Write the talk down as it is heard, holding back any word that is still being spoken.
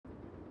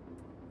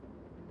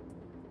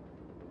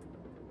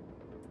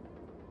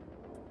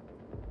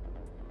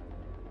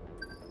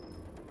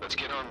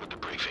get on with the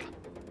briefing.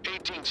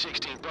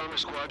 1816th Bomber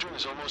Squadron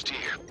is almost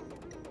here.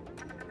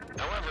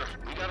 However,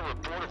 we got a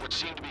report of what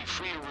seemed to be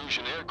free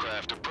Erusian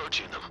aircraft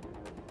approaching them.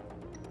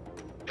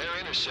 Air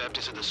intercept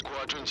is at the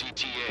squadron's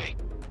ETA.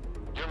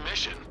 Your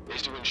mission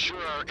is to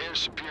ensure our air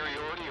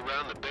superiority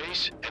around the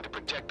base and to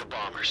protect the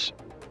bombers.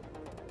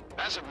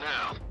 As of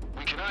now,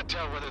 we cannot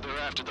tell whether they're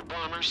after the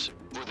bombers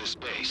or this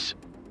base.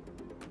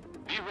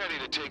 Be ready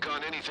to take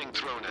on anything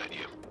thrown at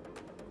you.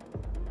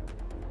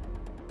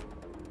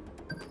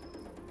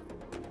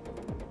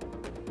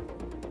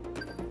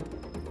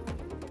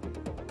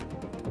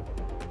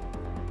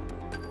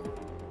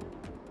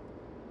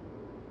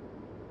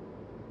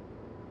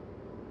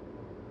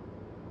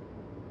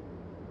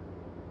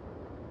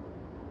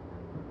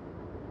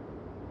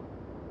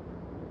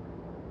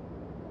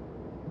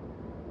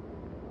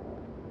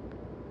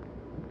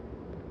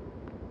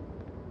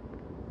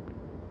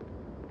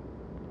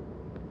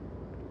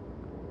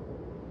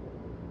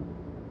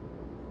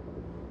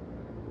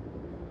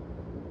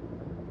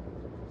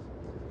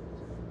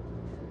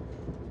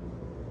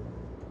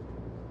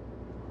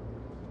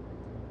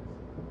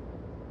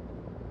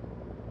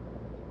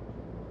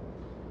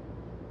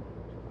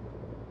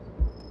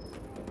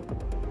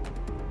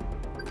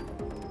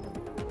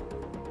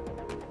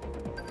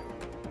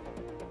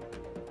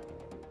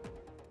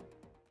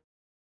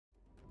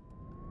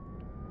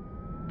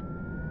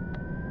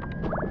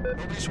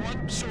 Nobody's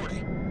one,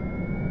 sortie.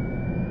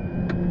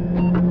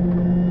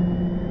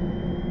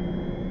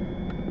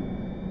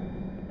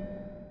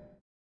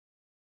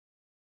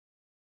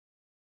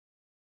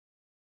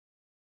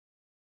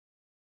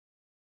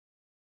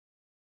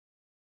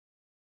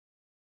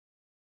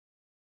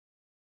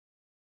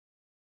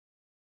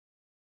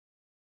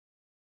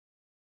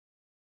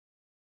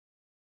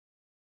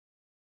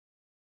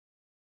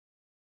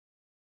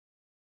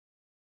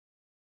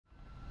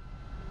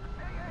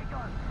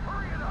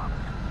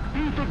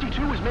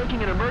 B-52 is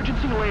making an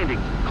emergency landing.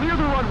 Clear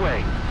the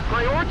runway.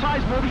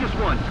 Prioritize Mobius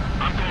 1.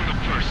 I'm going up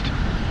first.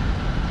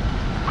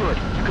 Good.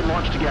 You can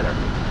launch together.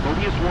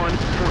 Mobius 1,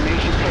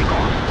 formation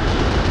takeoff.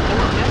 Pull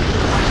up next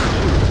to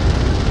Eisner 2.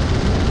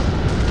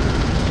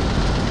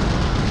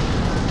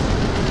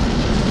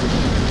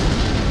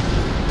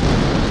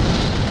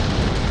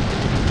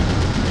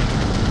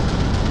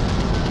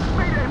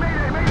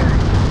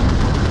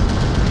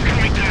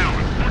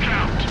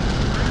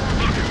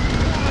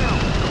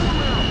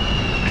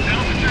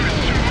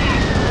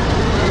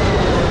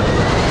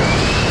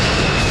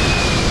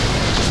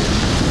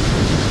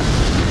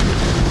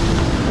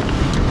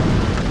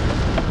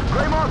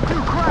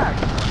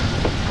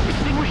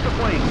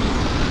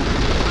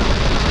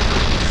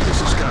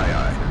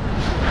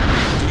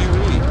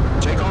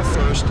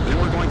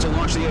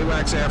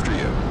 After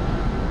you.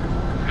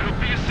 It'll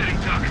be a sitting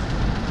duck.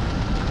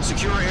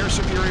 Secure air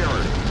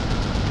superiority.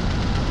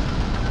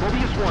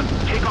 Mobius 1,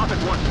 take off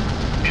at once.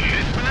 In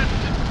this mess?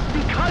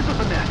 Because of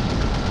the mess.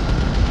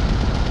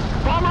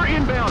 Bomber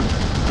inbound.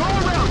 Go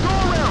around, go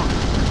around.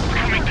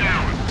 Coming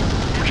down.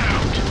 Look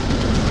out.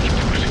 Keep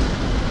pushing.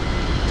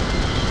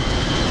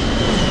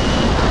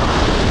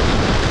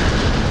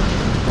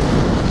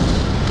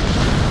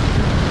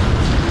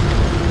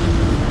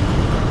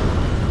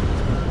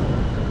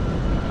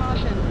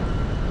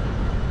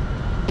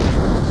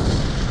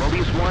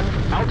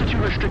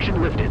 Altitude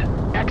restriction lifted.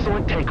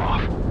 Excellent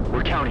takeoff.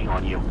 We're counting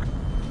on you.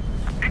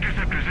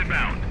 Interceptors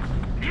inbound.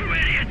 You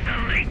idiots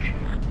are late.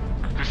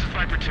 This is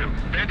Viper 2.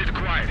 Bandit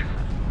acquired.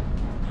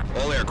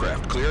 All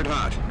aircraft cleared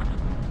hot.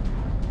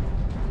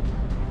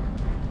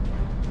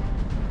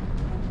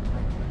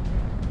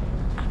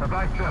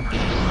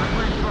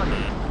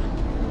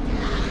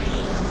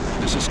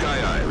 This is Sky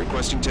Eye,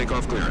 requesting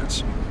takeoff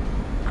clearance.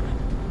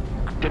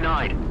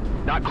 Denied.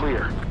 Not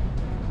clear.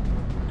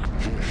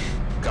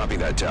 Copy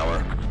that,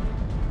 tower.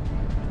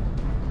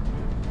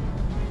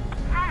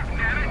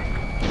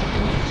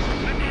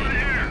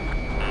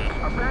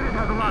 Bandit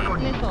has a lock on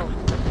you. Missile.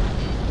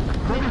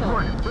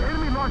 Missile. The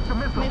enemy launched a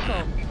missile.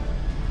 Missile.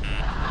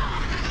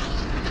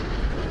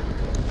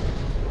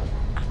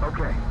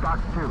 Okay, Fox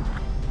 2.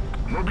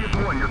 Mobius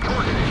 1, you're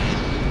coordinated.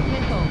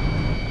 Missile.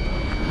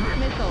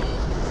 Missile.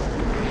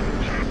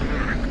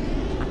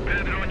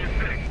 Bandit on your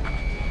six.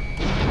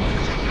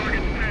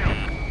 Target's down.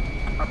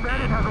 A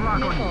bandit has a lock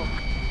on Missile. you.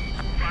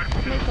 Fox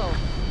 2. Missile.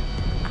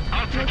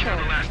 I'll take care of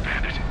the last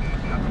bandit.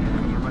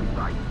 Human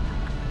sight.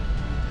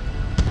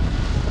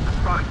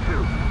 Fox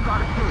 2.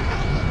 Fox 2.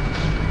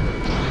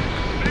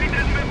 They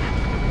didn't miss.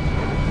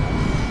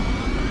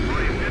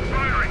 Williams is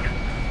firing.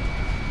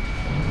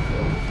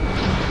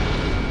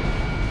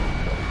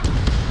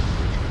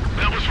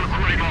 That was for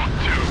Grey Moth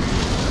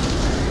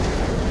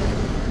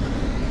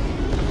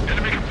 2.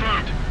 Enemy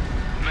confirmed.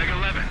 Meg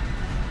 11.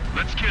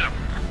 Let's get him.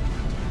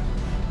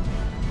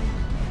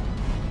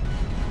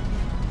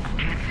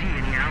 Can't see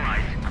any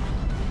allies.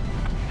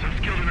 Some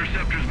skilled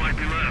interceptors might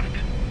be left.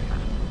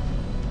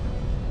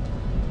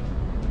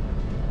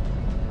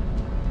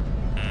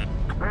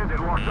 Bandit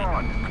locked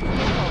on.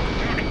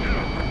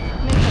 Missile.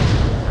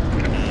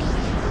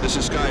 This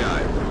is Sky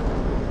Eye.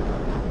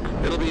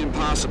 It'll be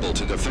impossible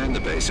to defend the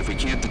base if we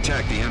can't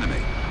detect the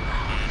enemy.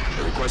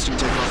 They're requesting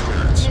takeoff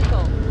clearance.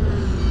 Missile.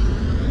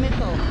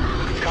 Missile.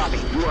 Copy.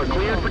 You are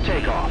cleared for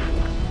takeoff.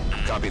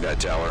 Copy that,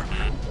 Tower.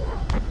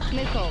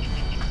 Missile. Missile.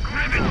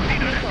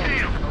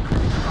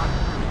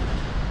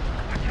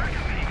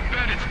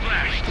 Bandit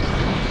splashed.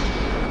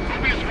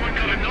 Mobius 1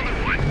 got another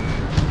one.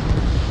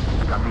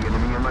 Got the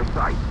enemy in my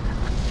sight.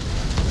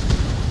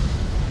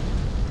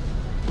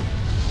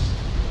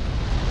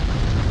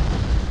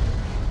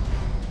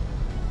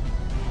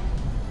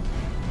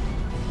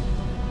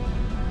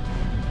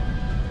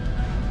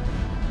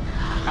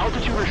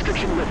 Altitude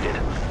restriction lifted.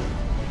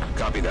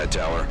 Copy that,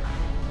 Tower.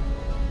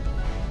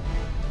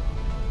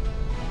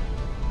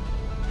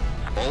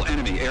 All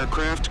enemy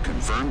aircraft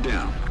confirmed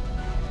down.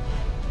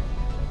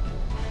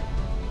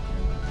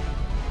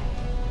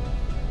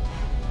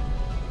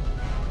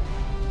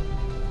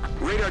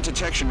 Radar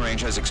detection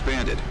range has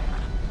expanded.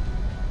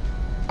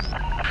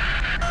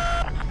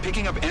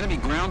 Picking up enemy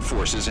ground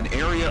forces in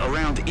area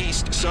around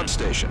East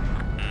Substation.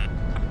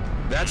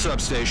 That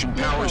substation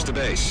powers the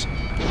base.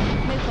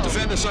 Missile.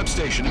 Defend the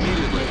substation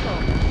immediately.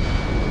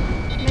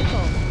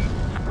 Missile.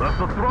 That's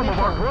the thrum of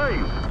our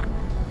planes.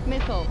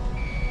 Missile.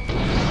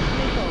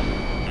 Missile.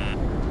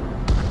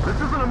 This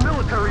isn't a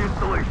military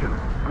installation.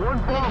 One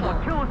bomb will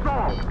kill us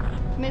all.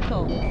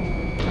 Missile.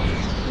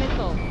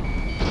 Missile.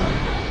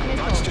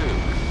 Fox 2.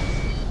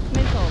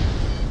 Missile.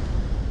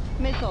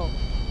 Missile.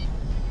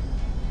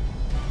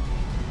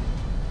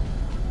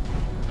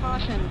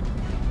 Caution.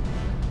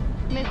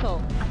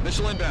 Missile.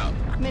 Missile inbound.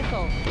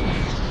 Missile.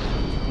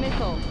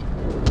 Missile.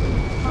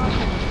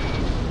 Caution.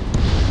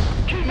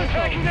 Keep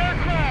attacking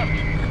aircraft!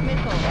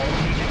 Missile.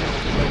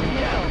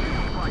 Missile.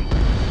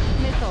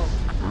 Missile.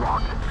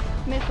 Locked.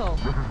 Missile.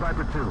 This is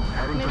Viper 2,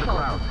 heading for the Missile.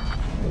 clouds.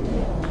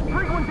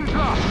 Frequency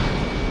drop!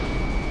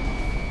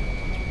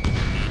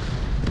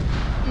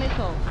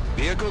 Missile.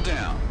 Vehicle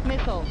down.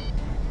 Missile.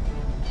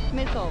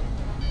 Missile.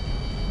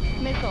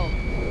 Missile.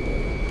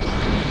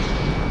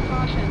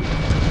 Caution.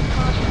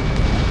 Caution.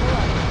 Pull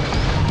up.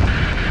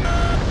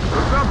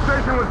 The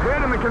substation was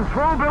hit and the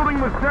control building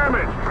was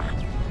damaged.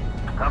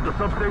 Have the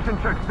substation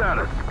check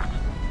status.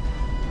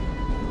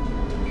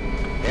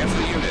 Half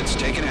the units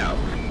taken out.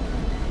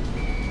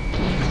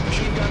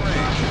 Machine gun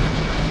range.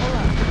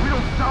 If we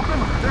don't stop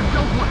them, their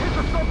shells will hit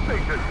the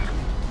substation.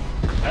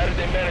 How did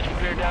they manage to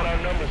clear down our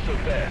numbers so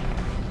fast?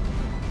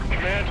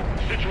 Command,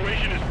 the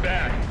situation is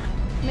bad.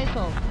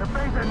 Missile. The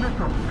base had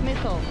missiles.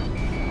 Missile.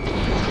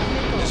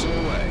 Missile. Missile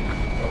away.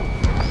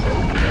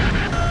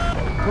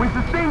 We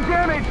sustained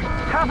damage.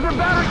 Half the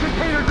battery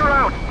containers are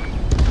out.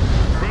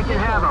 They can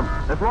have them.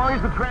 As long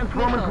as the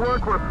transformers Missile.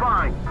 work, we're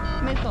fine.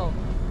 Missile.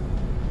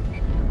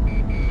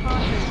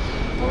 Caution.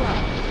 Pull up.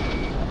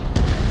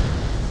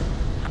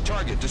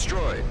 Target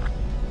destroyed.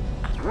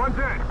 One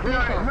dead.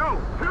 Missile.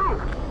 No,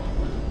 two.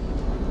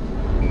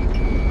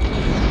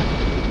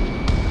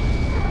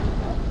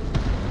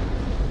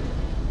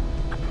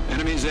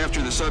 Enemies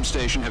after the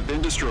substation have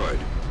been destroyed.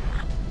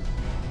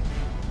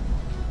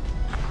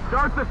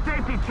 Start the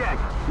safety check.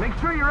 Make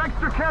sure you're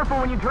extra careful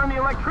when you turn the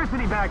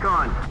electricity back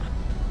on.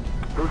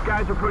 Those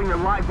guys are putting their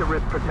lives at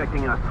risk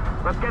protecting us.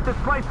 Let's get this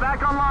place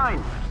back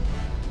online.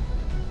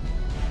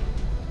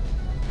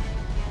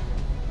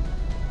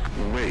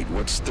 Wait,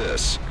 what's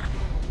this?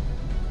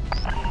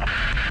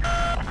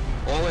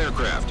 All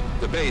aircraft,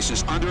 the base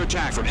is under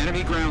attack from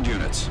enemy ground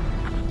units.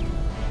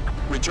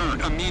 Return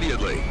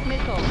immediately.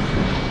 Missile.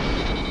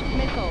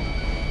 Missile.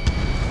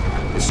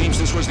 It seems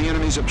this was the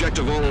enemy's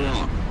objective all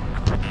along.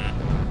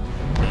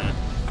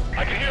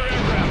 I can hear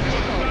aircraft.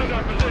 Found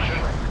our position.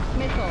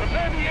 Missile.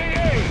 Prepare the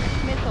AA!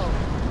 Missile.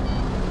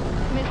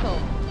 Missile.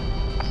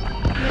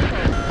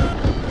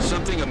 Missile.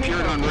 Something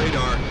appeared on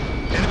radar.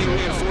 Enemy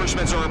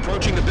reinforcements are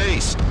approaching the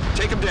base.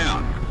 Take them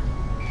down.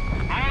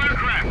 All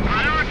aircraft,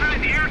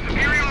 prioritize air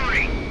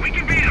superiority. We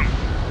can beat them.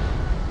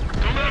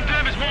 Don't let them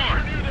damage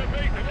more.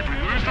 If we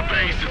lose the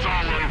base, it's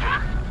all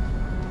over.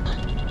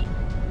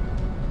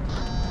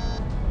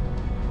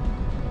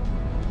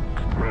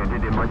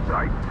 Landed in my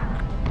sights.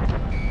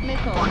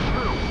 Missile.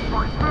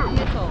 March through.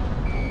 Missile.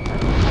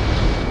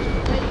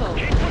 Missile.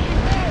 Keep pushing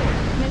forward.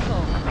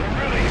 Missile.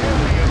 Really?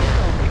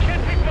 Missile. We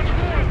can't take much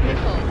more of this.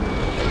 Missile.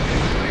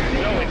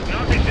 No, it's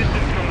not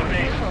resistance from the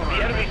base.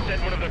 The enemy sent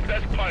one of their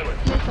best pilots.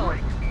 Missile.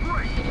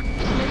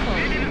 Missile.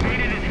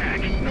 Evaded attack.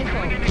 Missile.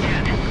 Going in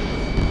again.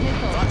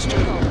 Missile. Fox 2.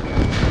 Missile.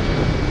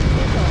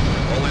 Missile.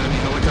 All enemy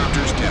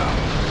helicopters down.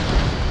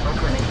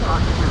 Missile.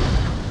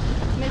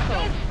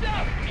 Missile. Don't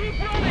stop! Keep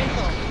running!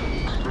 Missile.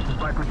 This is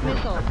Viper 2.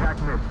 Missile. Attack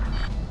missed.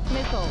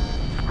 Missile.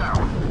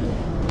 Down.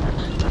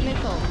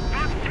 Missile.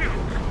 Fox 2!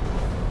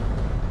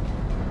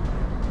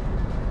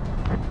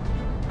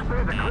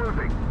 Stay the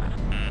closing.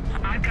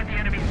 I've got the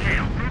enemy's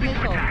tail. Moving to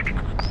Missile. attack.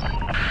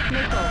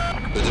 Missile.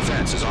 The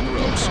defense is on the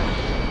ropes.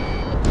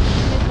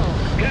 Missile.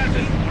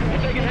 Captain,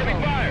 we're taking heavy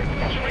fire.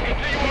 Should we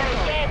continue our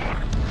assault?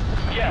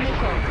 Yes.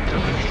 Missile.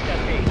 Just as you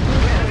sent me.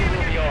 The enemy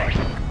will be ours.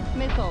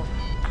 Missile.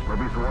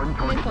 Mobius 1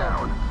 going Missile.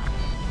 down.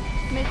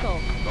 Missile.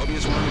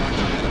 Mobius 1 locked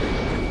on enemy.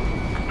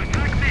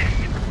 Attack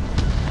missed.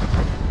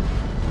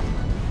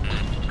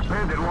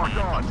 Bandit locked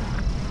on.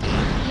 I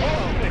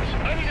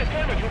need a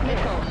damage report.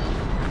 Missile.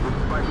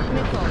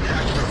 Missile.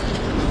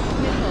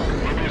 Missile.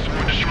 Mobius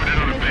 1 destroyed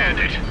another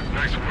bandit.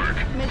 Nice work.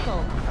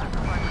 Missile.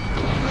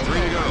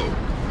 3 to go.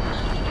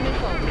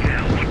 Missile.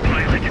 Yeah, one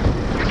pilot.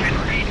 We're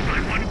getting beaten by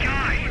one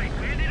guy.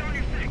 Bandit on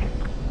your six.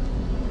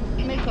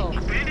 Missile.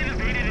 Bandit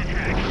evaded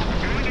attack.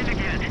 Going in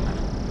again.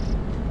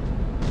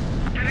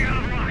 Getting out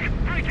of lock.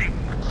 Breaking.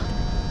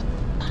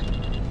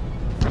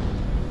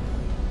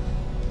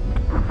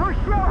 First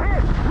shell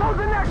hit! Load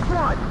the next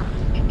one!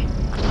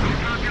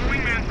 Stop your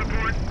wingman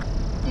support.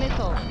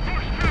 Missile.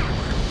 Push through.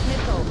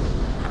 Missile.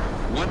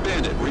 1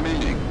 bandit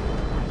remaining.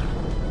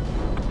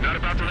 Not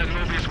about to let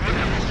Mobius 1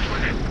 have most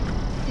with it.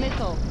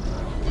 Missile.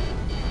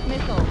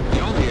 Missile. The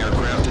only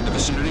aircraft in the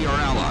vicinity are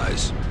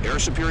allies. Air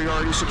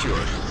superiority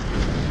secured.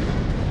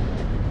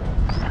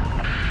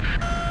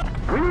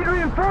 We need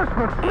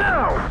reinforcements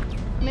now!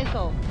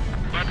 Missile.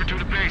 Viper 2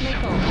 to base.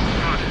 Missile.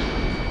 Roger.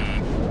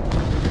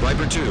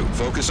 Viper 2,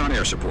 focus on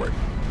air support.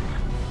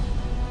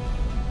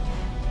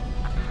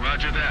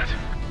 Roger that.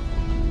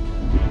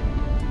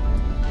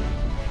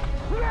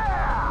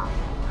 Yeah!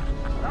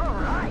 All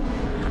right.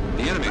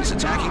 The enemies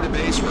attacking the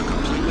base were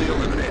completely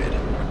eliminated.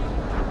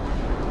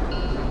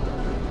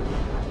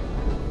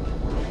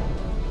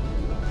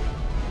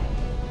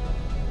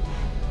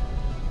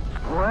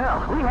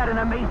 Well, we had an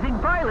amazing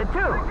pilot, too.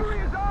 Victory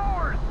is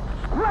ours!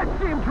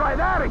 Let's see him try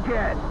that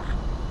again!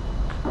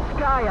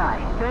 Sky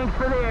Eye, thanks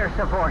for the air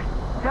support.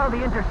 Tell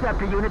the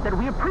interceptor unit that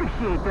we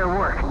appreciate their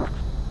work.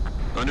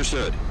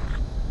 Understood.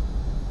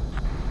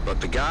 But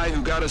the guy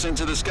who got us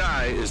into the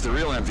sky is the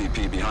real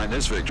MVP behind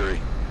this victory.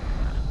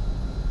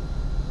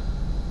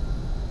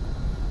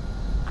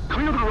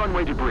 Clear the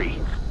runway debris.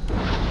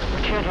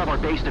 We can't have our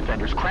base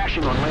defenders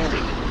crashing on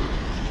landing.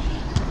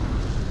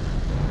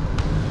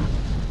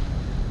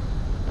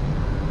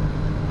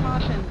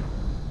 Caution.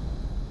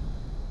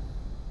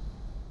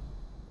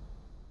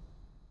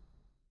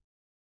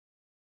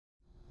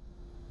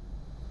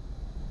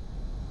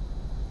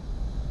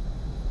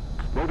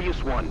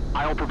 Mobius 1,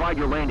 I'll provide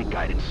your landing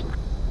guidance.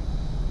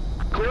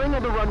 Clearing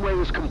of the runway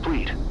is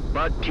complete,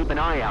 but keep an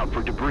eye out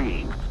for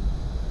debris.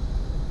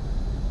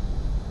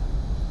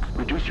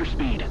 Reduce your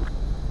speed.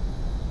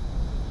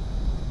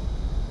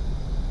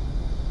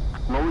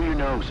 Lower your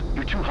nose.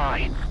 You're too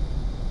high.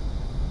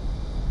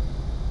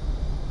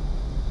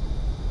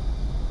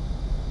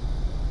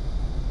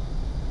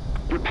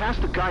 You're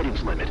past the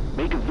guidance limit.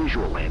 Make a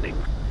visual landing.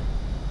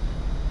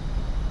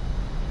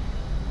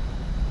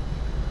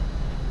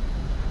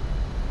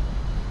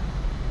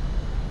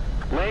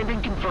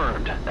 Landing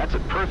confirmed. That's a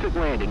perfect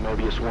landing,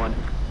 Mobius 1.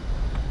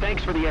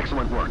 Thanks for the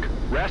excellent work.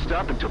 Rest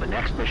up until the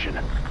next mission.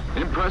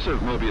 Impressive,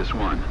 Mobius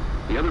 1.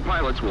 The other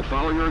pilots will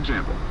follow your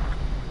example.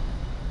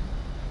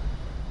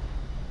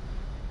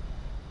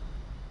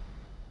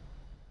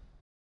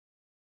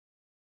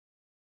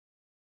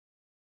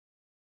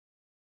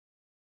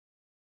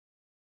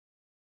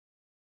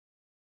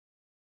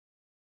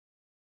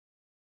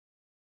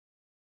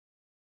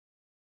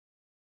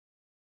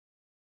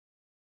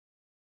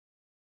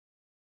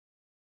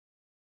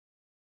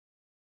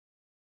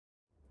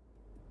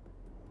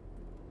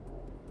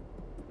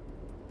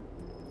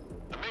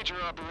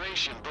 Major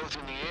operation, both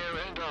in the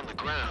air and on the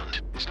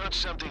ground, is not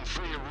something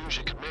Free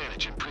Erusia could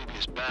manage in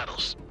previous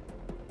battles.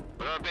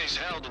 But our base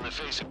held in the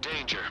face of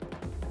danger.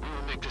 We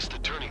will make this the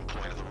turning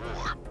point of the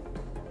war.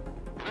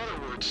 In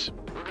other words,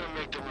 we're gonna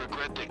make them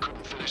regret they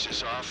couldn't finish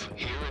this off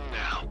here and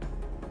now.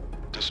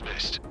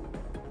 Dismissed.